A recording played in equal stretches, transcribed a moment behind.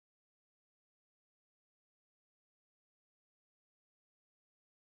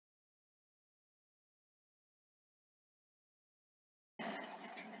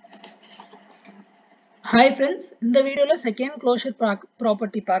Hi friends, இந்த வீடியோல second closure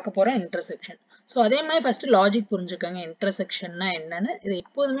property பார்க்க போறோம் intersection. So அதே மாதிரி first logic புரிஞ்சுக்கங்க intersectionனா என்னன்னு. இது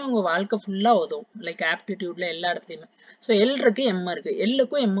எப்போதுமே உங்க வாழ்க்கை ஃபுல்லா உதவும். Like aptitudeல எல்லா இடத்துலயுமே. So L இருக்கு M இருக்கு.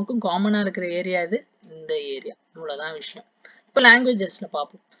 Lக்கும் Mக்கும் காமனா இருக்கிற ஏரியா இது இந்த ஏரியா. இவ்வளவுதான் விஷயம். இப்போ languagesல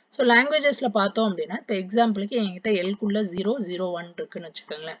பார்ப்போம். So languagesல பார்த்தோம் அப்படின்னா இப்போ எக்ஸாம்பிளுக்கு என்கிட்ட L குள்ள 0 0 1 இருக்குன்னு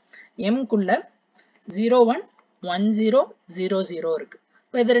வச்சுக்கோங்களேன். M குள்ள 0 1 1 0 0 0 இருக்கு.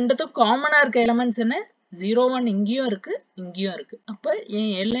 இப்போ இது ரெண்டுத்துக்கும் காமனா இருக்க எலிமெண்ட்ஸ் என்ன 0 1 இங்கேயும் இருக்கு இங்கேயும் இருக்கு. அப்ப என்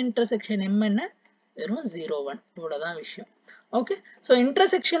L இன்டர்செக்ஷன் M என்ன வெறும் 0 1 இவ்வளவுதான் விஷயம். ஓகே, ஸோ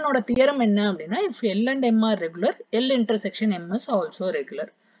இன்டர்செக்ஷனோட தியரம் என்ன அப்படின்னா if L and M are regular, L intersection M is also regular.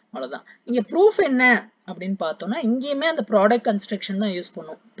 அவ்வளவுதான். இங்க ப்ரூஃப் என்ன அப்படின்னு பார்த்தோம்னா இங்கேயுமே அந்த ப்ராடக்ட் கன்ஸ்ட்ரக்ஷன் தான் யூஸ்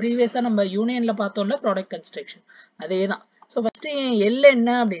பண்ணும். ப்ரீவியஸா நம்ம யூனியன்ல பார்த்தோம்ல ப்ராடக்ட் கன்ஸ்ட்ரக்ஷன் அதே தான். ஸோ ஃபர்ஸ்ட் என் L என்ன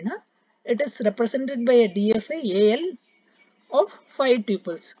அப்படின்னா it is represented by a DFA AL of 5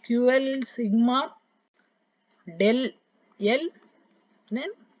 tuples QL sigma del L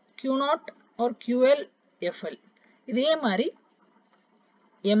then Q0 or QL FL. இதே மாதிரி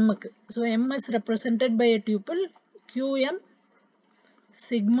M க்கு. So M is represented by a tuple QM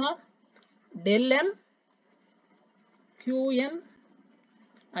sigma del M QM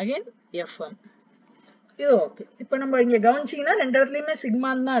again FM. இது okay. இப்போ நம்ம இங்க கவனிச்சீங்கன்னா ரெண்டு இடத்துலயுமே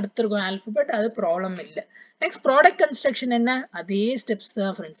சிக்மான்னு தான் எடுத்திருக்கோம் ஆல்பபெட், அது ப்ராப்ளம் இல்லை. நெக்ஸ்ட் ப்ராடக்ட் கன்ஸ்ட்ரக்ஷன் என்ன அதே ஸ்டெப்ஸ்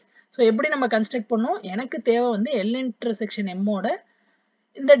தான் ஃப்ரெண்ட்ஸ். ஸோ எப்படி நம்ம கன்ஸ்ட்ரக்ட் பண்ணோம், எனக்கு தேவை வந்து எல் இன்டர்செக்ஷன் எம்மோட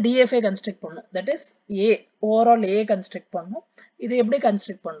இந்த டிஎஃப்ஏ கன்ஸ்ட்ரக்ட் பண்ணும். That is a overall A construct பண்ணும். இது எப்படி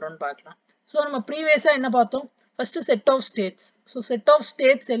கன்ஸ்ட்ரக்ட் பண்றோம்னு பார்க்கலாம். ஸோ நம்ம ப்ரீவியஸா என்ன பார்த்தோம், first set of states. So set of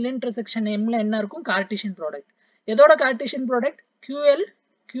states L intersection எம்ல என்ன இருக்கும், கார்டீசியன் ப்ராடக்ட். எதோட கார்டீசியன் ப்ராடக்ட், QL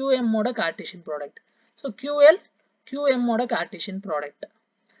QM ஓட Cartesian product. So QL QM ஓட கார்டீசியன் ப்ராடக்ட்.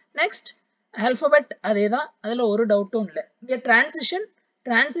 நெக்ஸ்ட் ஆல்பபெட் அதே தான், அதுல ஒரு டவுட்டும் இல்லை. இங்க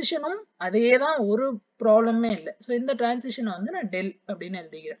டிரான்சிஷனும் அதே தான், ஒரு ப்ராப்ளமே இல்லை. ஸோ இந்த டிரான்சிஷனை வந்து நான் டெல் அப்படின்னு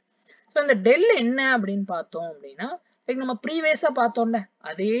எழுதிக்கிறேன். ஸோ இந்த டெல் என்ன அப்படின்னு பார்த்தோம் அப்படின்னா லைக் நம்ம ப்ரீவியஸா பார்த்தோம்ல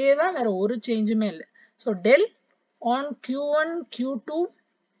அதே தான், வேற ஒரு சேஞ்சுமே இல்லை. So tell on Q1 Q2.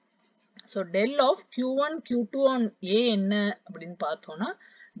 So del of Q1 Q2 on A என்ன அப்படின்னு பார்த்தோம்னா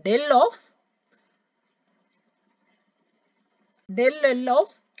del L of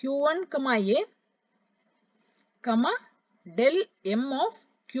Q1, A, del M of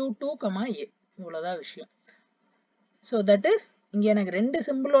Q2, A. இவ்வளவுதான் விஷயம். So that is இங்க எனக்கு ரெண்டு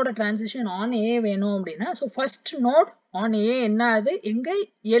சிம்பிளோட டிரான்சிஷன் ஆன் A வேணும் அப்படின்னா so first note on A என்ன அது, எங்க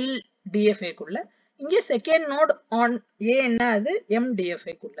L DFA குள்ள, இங்க செகண்ட் நோட் ஆன் A என்ன அது, M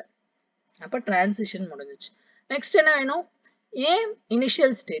DFA குள்ள. அப்ப டிரான்சிஷன் முடிஞ்சிச்சு. நெக்ஸ்ட் என்ன வேணும், A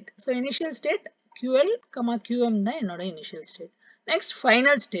initial state. So initial state QL, QM தான் என்னோட initial state. Next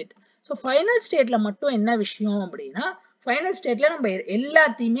final state. So final ஸ்டேட்ல மட்டும் என்ன விஷயம் அப்படின்னா ஃபைனல் ஸ்டேட்ல நம்ம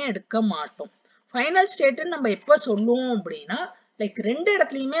எல்லாத்தையுமே எடுக்க மாட்டோம். ஃபைனல் ஸ்டேட்னு நம்ம எப்ப சொல்லுவோம் அப்படின்னா லைக் ரெண்டு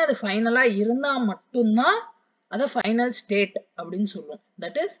இடத்துலயுமே அது ஃபைனலா இருந்தா மட்டும்தான் அதை ஃபைனல் ஸ்டேட் அப்படின்னு சொல்லுவோம்.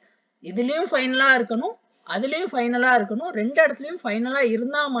 தட் இஸ் இதுலயும் ஃபைனலா இருக்கணும் அதுலயும் ஃபைனலா இருக்கணும், ரெண்டு இடத்துலயும் ஃபைனலா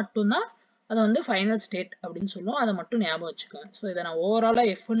இருந்தா மட்டும்தான் அதை வந்து ஃபைனல் ஸ்டேட் அப்படின்னு சொல்லுவோம். அதை மட்டும் ஞாபகம் வச்சுக்கோங்க. ஸோ இதை நான் ஓவராலா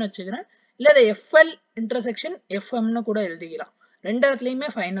எஃப்னு வச்சுக்கிறேன், இல்லை அதை எஃப்எல் இன்டர்செக்ஷன் எஃப்எம்னு கூட எழுதிக்கலாம். ரெண்டு இடத்துலயுமே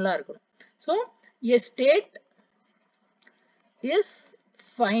ஃபைனலா இருக்கணும். So a state is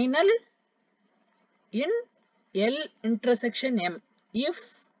final in L intersection M if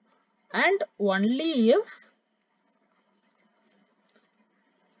and only if.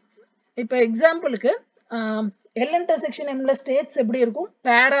 இப்போ எக்ஸாம்பிளுக்கு L intersection Mல ஸ்டேட்ஸ் எப்படி இருக்கும்,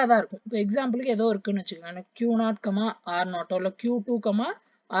 பேரா தான் இருக்கும். இப்போ எக்ஸாம்பிளுக்கு ஏதோ இருக்குன்னு வச்சுக்கோங்க, Q0, R0 இல்ல Q2,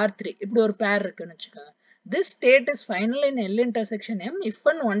 R3 இப்படி ஒரு பேர் இருக்குன்னு வச்சுக்கோங்க. This state is final in L intersection M if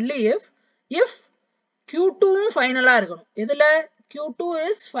and only if Q2 ஃபைனலா இருக்கணும். இதுல Q2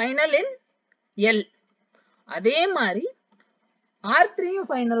 is final in L. அதே மாதிரி R3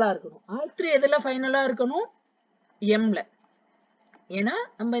 ஃபைனலா இருக்கணும். R3 எதுல ஃபைனலா இருக்கணும், Mல. ஏன்னா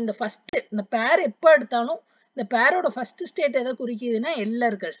நம்ம இந்த ஃபர்ஸ்ட் இந்த பேர் எப்ப எடுத்தாலும் இந்த பேரோட ஃபர்ஸ்ட் ஸ்டேட் எதை குறிக்குதுன்னா Lல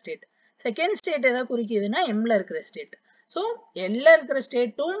இருக்கிற ஸ்டேட், செகண்ட் ஸ்டேட் எதை குறிக்குதுன்னா Mல இருக்கிற ஸ்டேட். ஸோ Lல இருக்கிற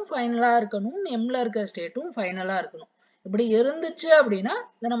ஸ்டேட்டும் ஃபைனலா இருக்கணும், Mல இருக்கிற ஸ்டேட்டும் ஃபைனலா இருக்கணும். இப்படி இருந்துச்சு அப்படின்னா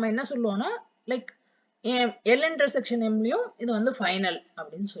இதை நம்ம என்ன சொல்லுவோம்னா லைக் L இன்டர்செக்ஷன் Mலயும் இது வந்து ஃபைனல்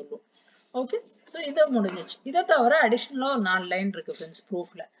அப்படின்னு சொல்லுவோம். ஓகே, ஸோ இதை முடிஞ்சிச்சு. இதை தவிர அடிஷனலா ஒரு 4 லைன் இருக்கு ஃப்ரெண்ட்ஸ்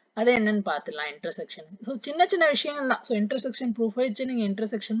ப்ரூஃப்ல, அது என்னன்னு பார்த்துலாம் இன்டர்செக்ஷன். ஸோ சின்ன சின்ன விஷயங்கள் தான். ஸோ இன்டர்செக்ஷன் ப்ரூஃப் வச்சு நீங்க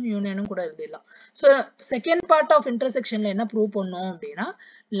இன்டர்செக்ஷனும் யூனியனும் கூட எழுதிடலாம். ஸோ செகண்ட் பார்ட் ஆஃப் இன்டர்செக்ஷன்ல என்ன ப்ரூவ் பண்ணோம் அப்படின்னா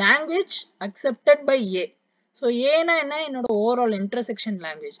language accepted by A. So ஏன்னா என்ன, என்னோட overall intersection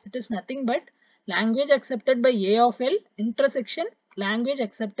language. It is nothing but language accepted by A of L intersection language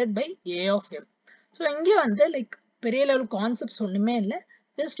accepted by A of M. So இங்கே வந்து like பெரிய level concepts ஒன்றுமே இல்லை,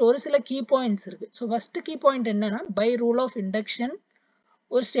 just ஒரு சில key points இருக்கு. So first key point என்னன்னா by rule of induction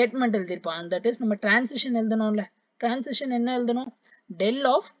ஒரு statement எழுதிருப்பாங்க. that is நம்ம transition எழுதணும்ல. transition என்ன எழுதணும்? del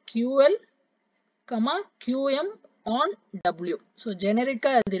of QL, QM on W. So generic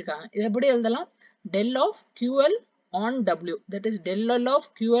எழுதிருக்காங்க. இது எப்படி எழுதலாம்? del of QL on W. That is del L of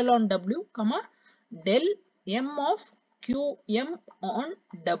QL on W, del M of QM on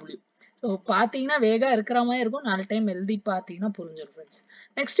W. So பாத்தீங்கன்னா வேகா இருக்கிற மாதிரி இருக்கும். 4 டைம் எழுதி பாத்தீங்கன்னா புரிஞ்சிடும் friends.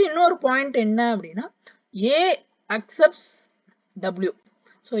 Next இன்னொரு பாயிண்ட் என்ன அப்படின்னா A accepts W.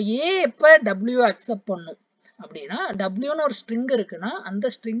 So A எப்ப W accept பண்ணும் அப்படின்னா Wன்னு ஒரு string இருக்குன்னா அந்த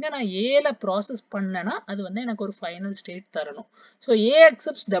string நான் Aல process பண்ணேன்னா அது வந்து எனக்கு ஒரு final state தரணும். So A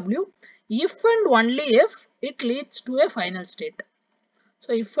accepts W if and only if it leads to a final state. So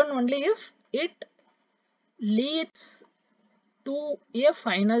if and only if it leads to a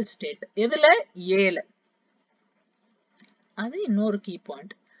final state. எதுல? Aல. அது இன்னொரு key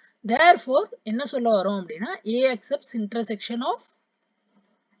point. Therefore என்ன சொல்ல வரோம் அப்படின்னா A accepts intersection of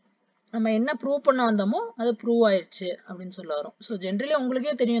நம்ம என்ன prove பண்ண வந்தோமோ அது ப்ரூவ் ஆயிடுச்சு அப்படின்னு சொல்ல வரோம். ஸோ ஜென்ரலி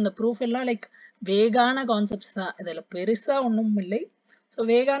உங்களுக்கே தெரியும் இந்த ப்ரூஃப் எல்லாம் லைக் வேகான கான்செப்ட்ஸ் தான். இதில் பெருசா ஒன்றும் இல்லை. ஸோ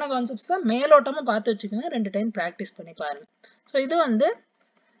வேகான கான்செப்ட்ஸ் தான். மேலோட்டமாக பார்த்து வச்சுக்கோங்க. 2 டைம் ப்ராக்டிஸ் பண்ணி பாருங்க. ஸோ இது வந்து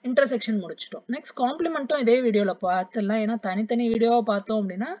இன்டர்செக்ஷன் முடிச்சிட்டோம். நெக்ஸ்ட் காம்ப்ளிமெண்ட்டும் இதே வீடியோவில் பார்த்துடலாம். ஏன்னா தனித்தனி வீடியோவாக பார்த்தோம்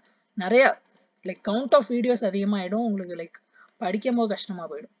அப்படின்னா நிறைய லைக் கவுண்ட் ஆஃப் வீடியோஸ் அதிகமாகிடும். உங்களுக்கு லைக் படிக்கும் போது கஷ்டமாக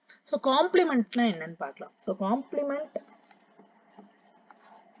போயிடும். ஸோ காம்ப்ளிமெண்ட்னா என்னன்னு பார்க்கலாம். ஸோ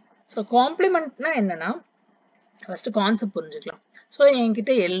காம்ப்ளிமெண்ட்னா என்னன்னா ஃபர்ஸ்ட் கான்செப்ட் புரிஞ்சுக்கலாம். ஸோ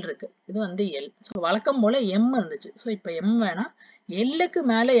என்கிட்ட எல் இருக்கு. இது வந்து எல். ஸோ வழக்கம் போல எம் இருந்துச்சு. ஸோ இப்போ எம் வேணா எல்லுக்கு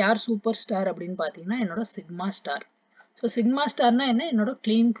மேலே யார் சூப்பர் ஸ்டார் அப்படின்னு பார்த்தீங்கன்னா என்னோட சிக்மா ஸ்டார். ஸோ சிக்மா ஸ்டார்னா என்ன? என்னோட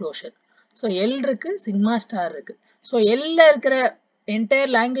கிளீன் க்ளோஷர். ஸோ எல் இருக்கு, சிக்மா ஸ்டார் இருக்கு. ஸோ எல்ல இருக்கிற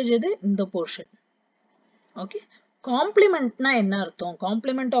என்டையர் லாங்குவேஜ் எது? இந்த போர்ஷன். ஓகே. காம்ப்ளிமெண்ட்னா என்ன அர்த்தம்?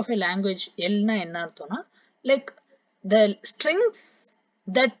 காம்ப்ளிமெண்ட் ஆஃப் எ லாங்குவேஜ் எல்னா என்ன அர்த்தம்னா like the strings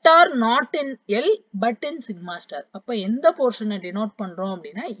that are not in L but in sigma star. அப்ப எந்த போர்ஷனை டினோட் பண்றோம்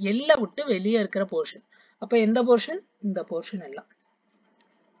அப்படின்னா L விட்டு வெளியே இருக்கிற போர்ஷன். அப்ப எந்த போர்ஷன்? இந்த போர்ஷன் எல்லாம்.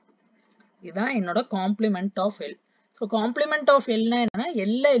 இதான் என்னோட complement of L. So complement of Lனா என்னன்னா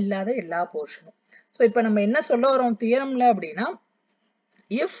L இல்லாத எல்லா போர்ஷனும். ஸோ இப்போ நம்ம என்ன சொல்ல வரோம் தியரம்ல அப்படின்னா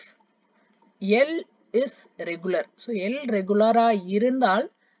if L is regular. So L ரெகுலரா இருந்தால்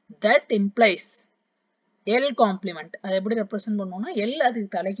that implies L காம்ப்ளிமெண்ட். அதை எப்படி ரெப்ரசென்ட் பண்ணுவோம்னா L அதுக்கு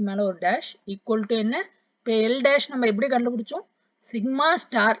தலைக்கு மேல ஒரு டேஷ் ஈக்குவல் டு என்ன? இப்போ L டேஷ் நம்ம எப்படி கண்டுபிடிச்சோம்? சிக்மா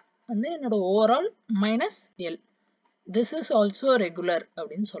ஸ்டார் வந்து என்னோட overall minus L. This is also regular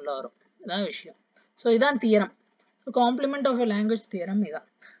அப்படின்னு சொல்ல வரும். இதான் விஷயம். ஸோ இதான் theorem. So complement of a language theorem இதான்.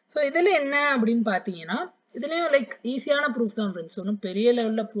 ஸோ இதில் என்ன அப்படின்னு பார்த்தீங்கன்னா இதுலேயும் லைக் ஈஸியான ப்ரூஃப் தான் ஃப்ரெண்ட்ஸ். ஒன்றும் பெரிய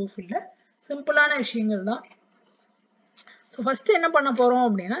லெவலில் ப்ரூஃப் இல்லை, சிம்பிளான விஷயங்கள் தான். ஸோ ஃபர்ஸ்ட் என்ன பண்ண போறோம்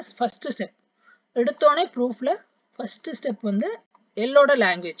அப்படின்னா ஃபர்ஸ்ட் ஸ்டெப் எடுத்தோடனே ப்ரூஃப்ல ஃபர்ஸ்ட் ஸ்டெப் வந்து எல்லோட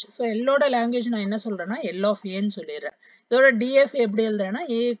லாங்குவேஜ். ஸோ எல்லோட லாங்குவேஜ் நான் என்ன சொல்றேன்னா எல் ஆஃப் ஏன்னு சொல்லிடுறேன். இதோட டிஎஃப் எப்படி எழுதுறேன்னா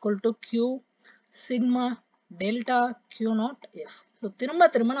ஏ equal to Q sigma delta Q not F. So திரும்ப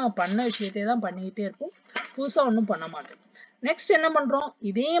திரும்ப நம்ம பண்ண விஷயத்தை தான் பண்ணிக்கிட்டே இருப்போம், புதுசாக ஒன்றும் பண்ண மாட்டோம். நெக்ஸ்ட் என்ன பண்றோம்?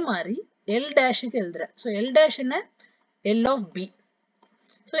 இதே மாதிரி எல் டேஷுக்கு எழுதுறேன். ஸோ எல் டேஷ் என்ன? L of B.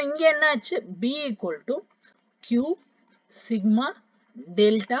 ஸோ இங்கே என்ன ஆச்சு? B equal to Q sigma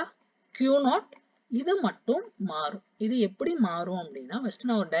delta Q not. இது மட்டும் மாறும். இது எப்படி மாறும் அப்படின்னா ஃபர்ஸ்ட்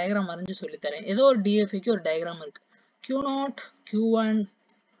நான் ஒரு டயக்ராம் வரைஞ்சு சொல்லித்தரேன். ஏதோ ஒரு டிஎஃப்க்கு ஒரு டயக்ராம் இருக்கு. கியூ நாட் Q1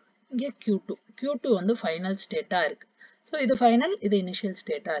 இங்கே Q2. Q2 வந்து ஃபைனல் ஸ்டேட்டா இருக்கு. ஸோ இது ஃபைனல், இது இனிஷியல்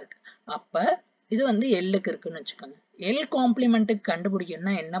ஸ்டேட்டா இருக்கு. அப்ப இது வந்து எல்லுக்கு இருக்குன்னு வச்சுக்கோங்க. எல் காம்ப்ளிமெண்ட்டுக்கு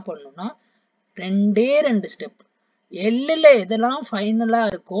கண்டுபிடிக்கணும்னா என்ன பண்ணணும்னா 2 ஸ்டெப். எல்லுல எதெல்லாம் ஃபைனலா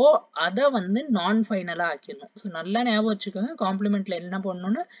இருக்கோ அதை வந்து நான் ஃபைனலா ஆக்கிடணும். ஸோ நல்லா ஞாபகம் வச்சுக்கோங்க. காம்ப்ளிமெண்ட்ல என்ன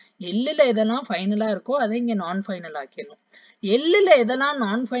பண்ணணும்னு எல்லுல எதெல்லாம் ஃபைனலா இருக்கோ அதை இங்க நான் ஃபைனல் ஆக்கிடணும். எல்லுல எதெல்லாம்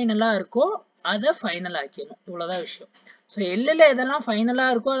நான் ஃபைனலா இருக்கோ அதை ஃபைனல் ஆக்கிடணும். இவ்வளவுதான் விஷயம். ஸோ எல்லுல எதெல்லாம் ஃபைனலா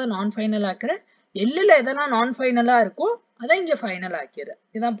இருக்கோ அதை நான் ஃபைனல் ஆக்குறேன். எல்லுல எதெல்லாம் நான் ஃபைனலா இருக்கோ அதை இங்க ஃபைனல் ஆக்கிறேன்.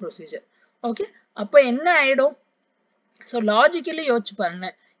 இதுதான் ப்ரொசீஜர். ஓகே. அப்ப என்ன ஆயிடும்? ஸோ லாஜிக்கலி யோசிச்சு பாருங்க.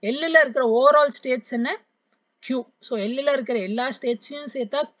 எல்லுல இருக்கிற ஓவரால் ஸ்டேட்ஸ் என்ன? Q. ஸோ எல்லுல இருக்கிற எல்லா ஸ்டேட்ஸையும்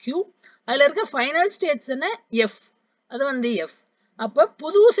சேர்த்தா Q. அதுல இருக்க ஃபைனல் ஸ்டேட்ஸ் என்ன? F. அது வந்து F. அப்ப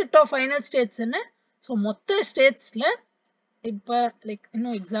புது செட் ஆஃப் ஃபைனல் ஸ்டேட்ஸ் என்ன? ஸோ மொத்த ஸ்டேட்ஸ்ல இப்ப லைக்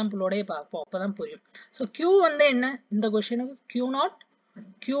இன்னும் எக்ஸாம்பிளோடய பார்ப்போம், அப்பதான் புரியும். ஸோ Q வந்து என்ன? இந்த கொஸ்டினுக்கு Q0,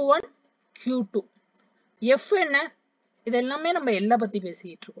 Q1, Q2. F என்ன? இது எல்லாமே நம்ம எல்லா பத்தி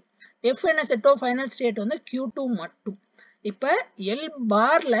பேசிட்டு இருக்கோம். F என்ன? செட் ஆஃப் ஃபைனல் ஸ்டேட் வந்து Q2 மட்டும். இப்ப L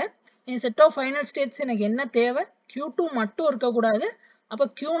பார்ல என் செட் ஆஃப் ஃபைனல் ஸ்டேட்ஸ் எனக்கு என்ன தேவை? Q2 மட்டும் இருக்கக்கூடாது, அப்ப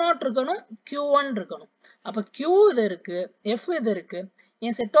Q0 இருக்கணும், Q1 இருக்கணும். அப்ப Q இது இருக்கு, F இது இருக்கு.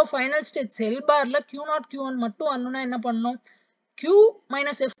 என் செட் ஆஃப் ஃபைனல் ஸ்டேட் செல் பார்ல Q0 Q1 மட்டும் வரணும்னா என்ன பண்ணணும்? Q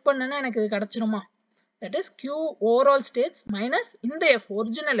minus F பண்ணனா எனக்கு இது கிடைச்சிருமா? That is Q overall states minus இந்த F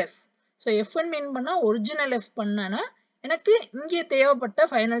original F. So F மீன் பண்ணா original F பண்ணனா எனக்கு இங்கே தேவைப்பட்ட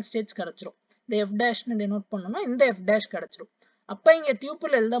ஃபைனல் ஸ்டேட்ஸ் கிடைச்சிரும். இந்த F dash னு denote பண்ணனும், இந்த F dash கிடைச்சிரும். அப்ப இங்க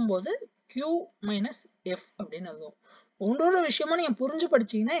tuple எழுதும்போது Q minus F அப்படின்னு எழுதுவோம். ஒவ்வொரு விஷயமும் நீங்க புரிஞ்சு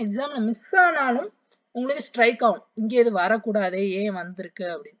படிச்சீங்கன்னா எக்ஸாம்ல மிஸ் ஆனாலும் உங்களுக்கு ஸ்ட்ரைக் ஆகும். இங்க இது வரக்கூடாதே, ஏன் வந்திருக்கு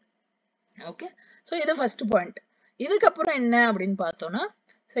அப்படின்னு. ஓகே, ஸோ இது ஃபர்ஸ்ட் பாயிண்ட். இதுக்கப்புறம் என்ன அப்படின்னு பார்த்தோம்னா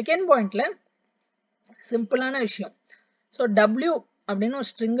செகண்ட் பாயிண்ட்ல சிம்பிளான விஷயம். ஸோ W அப்படின்னு ஒரு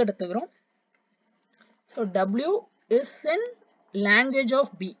ஸ்ட்ரிங் எடுத்துக்கிறோம். So W is in language of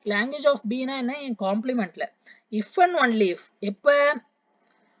B. language of B னா என்ன? என் காம்ப்ளிமெண்ட்ல if and only if.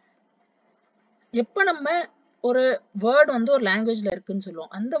 எப்ப நம்ம ஒரு வேர்ட் வந்து ஒரு லாங்குவேஜ்ல இருக்குன்னு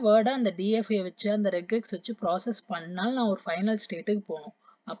சொல்லுவோம், அந்த வேர்டை அந்த DFA வச்சு அந்த ரெகெக்ஸ் வச்சு ப்ராசஸ் பண்ணால் நான் ஒரு ஃபைனல் ஸ்டேட்டுக்கு போகணும்.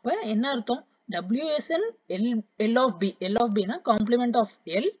 அப்ப என்ன அர்த்தம்? W is in L of B. L of B னா complement of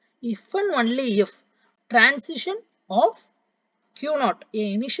L if and only if transition of Q0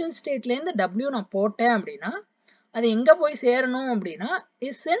 N initial ஸ்டேட்ல இருந்து W நான் போட்டேன் அப்படின்னா அது எங்க போய் சேரணும் அப்படின்னா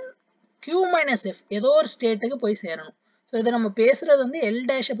is in Q minus F ஏதோ ஒரு ஸ்டேட்டுக்கு போய் சேரணும். ஸோ இதை நம்ம பேசுறது வந்து L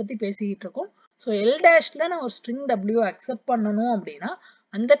டேஷை பத்தி பேசிக்கிட்டு இருக்கோம். ஸோ L டேஷ்ல நான் ஒரு ஸ்ட்ரிங் W அக்செப்ட் பண்ணணும் அப்படின்னா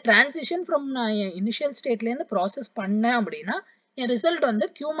அந்த டிரான்சிஷன் ஃப்ரம் நான் என் இனிஷியல் ஸ்டேட்ல இருந்து ப்ராசஸ் பண்ணேன் அப்படின்னா என் ரிசல்ட் வந்து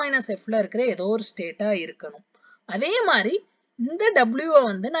Q minus Fல இருக்கிற ஏதோ ஒரு ஸ்டேட்டா இருக்கணும். அதே மாதிரி இந்த W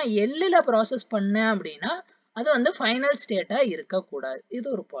வந்து நான் Lல ப்ராசஸ் பண்ணேன் அப்படின்னா அது வந்து ஃபைனல் ஸ்டேட்டா இருக்கக்கூடாது. இது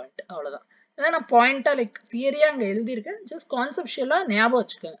ஒரு பாயிண்ட், அவ்வளவுதான். அதான் நான் பாயிண்டா லைக் தியரியா அங்க எழுதியிருக்கேன். ஜஸ்ட் கான்செப்ஷுவலா ஞாபகம்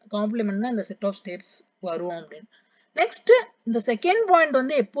வச்சுக்கோங்க. காம்ப்ளிமெண்ட்னா இந்த செட் ஆஃப் ஸ்டெப்ஸ் வரும் அப்படின்னு. நெக்ஸ்ட் இந்த செகண்ட் பாயிண்ட்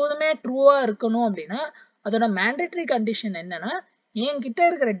வந்து எப்போதுமே ட்ரூவா இருக்கணும் அப்படின்னா அதோட மேண்டேட்டரி கண்டிஷன் என்னன்னா என்கிட்ட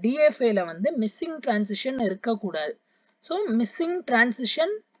இருக்கிற DFAல வந்து மிஸ்ஸிங் டிரான்சிஷன் இருக்கக்கூடாது. So missing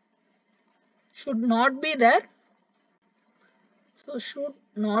transition should not be there. So should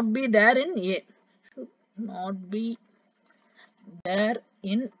not be there in A. Should not be there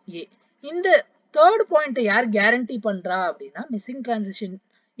in A. இந்த தேர்ட் பாயிண்ட் யார் கேரண்டி பண்றா அப்படின்னா மிஸ்ஸிங் டிரான்சிஷன்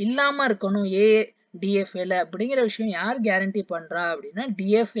இல்லாம இருக்கணும் A DFAல அப்படிங்கிற விஷயம் யார் கேரண்டி பண்றா அப்படின்னா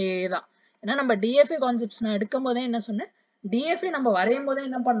DFA தான். ஏன்னா நம்ம DFA கான்செப்ட்ஸ் நான் எடுக்கும் போதே என்ன சொன்னேன், DFA நம்ம வரையும் போதே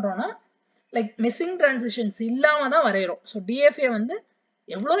என்ன பண்றோம்னா லைக் மிஸ்ஸிங் டிரான்சிஷன்ஸ் இல்லாம தான் வரைகிறோம். ஸோ DFA வந்து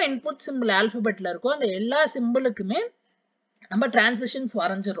எவ்வளோ இன்புட் சிம்பிள் ஆல்பபெட்ல இருக்கோ அந்த எல்லா சிம்பிளுக்குமே நம்ம transitions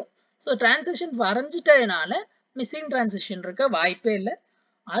வரைஞ்சிடும். So transition வரைஞ்சிட்டதுனால missing transition இருக்க வாய்ப்பே இல்லை.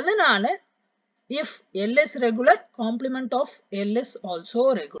 அதனால if L is regular, complement of L is also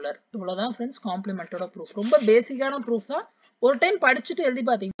regular. இவ்வளவுதான் ஃப்ரெண்ட்ஸ் காம்ப்ளிமெண்டோட ப்ரூஃப். ரொம்ப பேசிக்கான ப்ரூஃப் தான். ஒரு டைம் படிச்சுட்டு எழுதி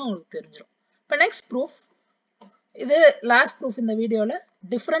பார்த்தீங்கன்னா உங்களுக்கு தெரிஞ்சிடும். இப்போ நெக்ஸ்ட் ப்ரூஃப், இது லாஸ்ட் ப்ரூஃப் இந்த வீடியோல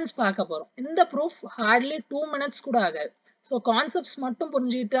டிஃபரன்ஸ் பார்க்க போறோம். இந்த ப்ரூஃப் ஹார்ட்லி 2 minutes கூட ஆகாது. ஸோ கான்செப்ட்ஸ் மட்டும்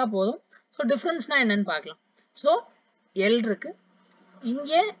புரிஞ்சுக்கிட்டா போதும். ஸோ டிஃபரன்ஸ்னா என்னன்னு பார்க்கலாம். ஸோ L இருக்கு,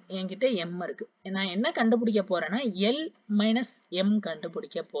 இங்கே என்கிட்ட M இருக்கு. நான் என்ன கண்டுபிடிக்க போறேன்னா L மைனஸ் M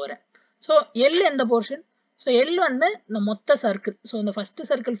கண்டுபிடிக்க போறேன். ஸோ L எந்த போர்ஷன்? ஸோ L வந்து இந்த மொத்த சர்க்கிள். ஸோ இந்த ஃபர்ஸ்ட்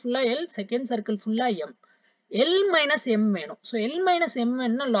சர்க்கிள் ஃபுல்லா L, செகண்ட் சர்க்கிள் ஃபுல்லா M. L மைனஸ் M வேணும். ஸோ L மைனஸ் M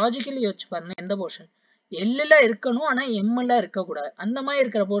வேணும்னா லாஜிக்கலி யோசிச்சு பாருங்க எந்த போர்ஷன்? Lல இருக்கணும், ஆனா Mல இருக்கக்கூடாது. அந்த மாதிரி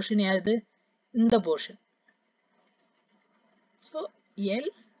இருக்கிற போர்ஷன் யாரு? இந்த போர்ஷன். ஸோ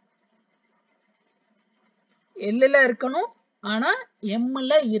Lல இருக்கணும், ஆனா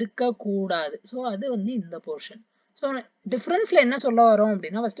Mல இருக்கக்கூடாது. ஸோ அது வந்து இந்த போர்ஷன். ஸோ டிஃபரன்ஸ்ல என்ன சொல்ல வரோம்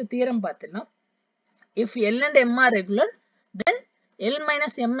அப்படின்னா ஃபர்ஸ்ட் தியரம் பார்த்தீங்கன்னா if L and M are regular then L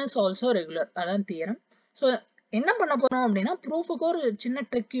minus M is also regular. அதான் தியரம். ஸோ என்ன பண்ண போறோம் அப்படின்னா ப்ரூஃபுக்கு ஒரு சின்ன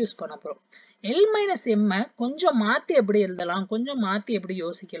ட்ரிக் யூஸ் பண்ண போறோம். L minus M கொஞ்சம் மாத்தி எப்படி எழுதலாம், கொஞ்சம் மாத்தி எப்படி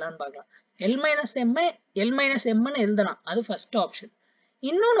யோசிக்கலாம்னு பார்க்கலாம். L minus M L minus M ன்னு எழுதலாம், அது ஃபர்ஸ்ட் ஆப்ஷன்.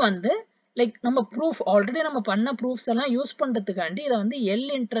 இன்னொன்று வந்து லைக் நம்ம ப்ரூஃப் ஆல்ரெடி நம்ம பண்ண ப்ரூஃப்ஸ் எல்லாம் யூஸ் பண்றதுக்காண்டி இதை வந்து L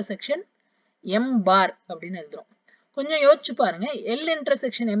இன்டர்செக்ஷன் M பார் அப்படின்னு எழுதுறோம். கொஞ்சம் யோசிச்சு பாருங்க, L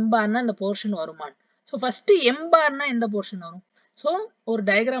இன்டர்செக்ஷன் M பார்னா இந்த போர்ஷன் வருமான். ஸோ ஃபர்ஸ்ட் M பார்னா எந்த போர்ஷன் வரும்? ஸோ ஒரு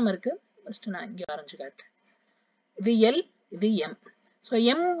டயக்ராம் இருக்கு, ஃபர்ஸ்ட் நான் இங்கே வரைஞ்சு காட்டுறேன். இது L, இது M. ஸோ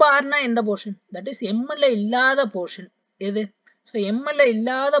M பார்னா எந்த போர்ஷன்? தட் இஸ் Mல இல்லாத போர்ஷன் எது? ஸோ Mல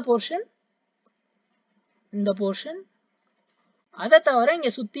இல்லாத போர்ஷன் இந்த போர்ஷன். அதை தவிர இங்க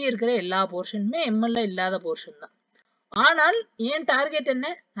சுத்தி இருக்கிற எல்லா போர்ஷனுமே Mல இல்லாத போர்ஷன் தான். ஆனால் ஏன் டார்கெட் என்ன?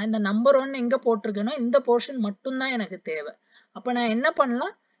 நான் இந்த நம்பர் 1 எங்க போட்டிருக்கேனோ இந்த போர்ஷன் மட்டும்தான் எனக்கு தேவை. அப்ப நான் என்ன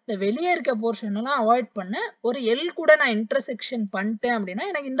பண்ணலாம், இந்த வெளியே இருக்க போர்ஷன் எல்லாம் அவாய்ட் பண்ண ஒரு L கூட நான் இன்டர்செக்ஷன் பண்ணிட்டேன் அப்படின்னா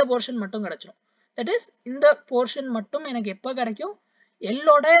எனக்கு இந்த போர்ஷன் மட்டும் கிடைச்சிடும். தட் இஸ் இந்த போர்ஷன் மட்டும் எனக்கு எப்ப கிடைக்கும்?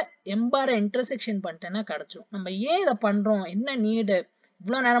 Lோட M பாரை இன்டர்செக்ஷன் பண்ணிட்டேன்னா கிடைச்சிடும். நம்ம ஏன் இதை பண்றோம், என்ன நீடு?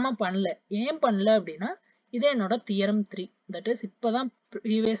 இவ்வளோ நேரமா பண்ணல. ஏன் பண்ணல அப்படின்னா இது என்னோட தியரம் 3. தட் இஸ் இப்போதான்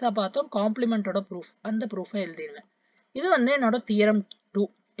ப்ரீவியஸாக பார்த்தோம் காம்ப்ளிமெண்டோட ப்ரூஃப், அந்த ப்ரூஃபை எழுதிருங்க. இது வந்து என்னோட theorem 2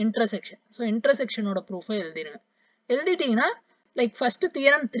 intersection. So இன்டர்செக்ஷனோட ப்ரூஃபை எழுதிருங்க. எழுதிட்டீங்கன்னா like first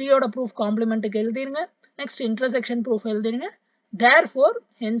theorem 3யோட proof காம்ப்ளிமெண்ட்டுக்கு எழுதிருங்க, next intersection proof எழுதிருங்க, therefore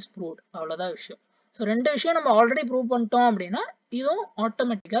hence proved. அவ்வளோதான் விஷயம். ஸோ 2 விஷயம் நம்ம ஆல்ரெடி ப்ரூவ் பண்ணிட்டோம் அப்படின்னா இதுவும்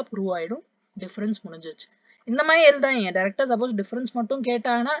ஆட்டோமேட்டிக்காக ப்ரூவ் ஆகிடும். டிஃபரன்ஸ் முடிஞ்சிச்சு. இந்த மாதிரி எழுதாங்க. டேரக்டாக சப்போஸ் டிஃபரன்ஸ் மட்டும்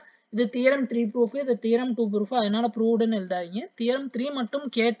கேட்டாங்கன்னா இது தியரம் 3 ப்ரூஃப், இது தியரம் 2 ப்ரூஃப், அதனால ப்ரூவ்டுன்னு எழுதாதீங்க. தியரம் 3 மட்டும்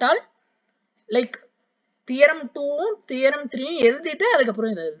கேட்டால் லைக் தியரம் 2வும் தியரம் 3யும் எழுதிட்டு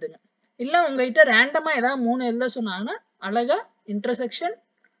அதுக்கப்புறம் இதை எழுதுங்க. இல்லை உங்ககிட்ட ரேண்டமாக ஏதாவது 3 எழுத சொன்னாங்கன்னா அழகா இன்டர்செக்ஷன்,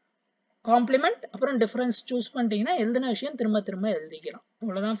 காம்ப்ளிமெண்ட், அப்புறம் டிஃபரன்ஸ் சூஸ் பண்ணிட்டீங்கன்னா எழுதின விஷயம் திரும்ப திரும்ப எழுதிக்கலாம்.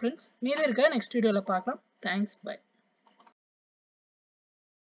 அவ்வளோதான் ஃப்ரெண்ட்ஸ். மீதி இருக்க நெக்ஸ்ட் வீடியோவில் பார்க்கலாம். Thanks, by.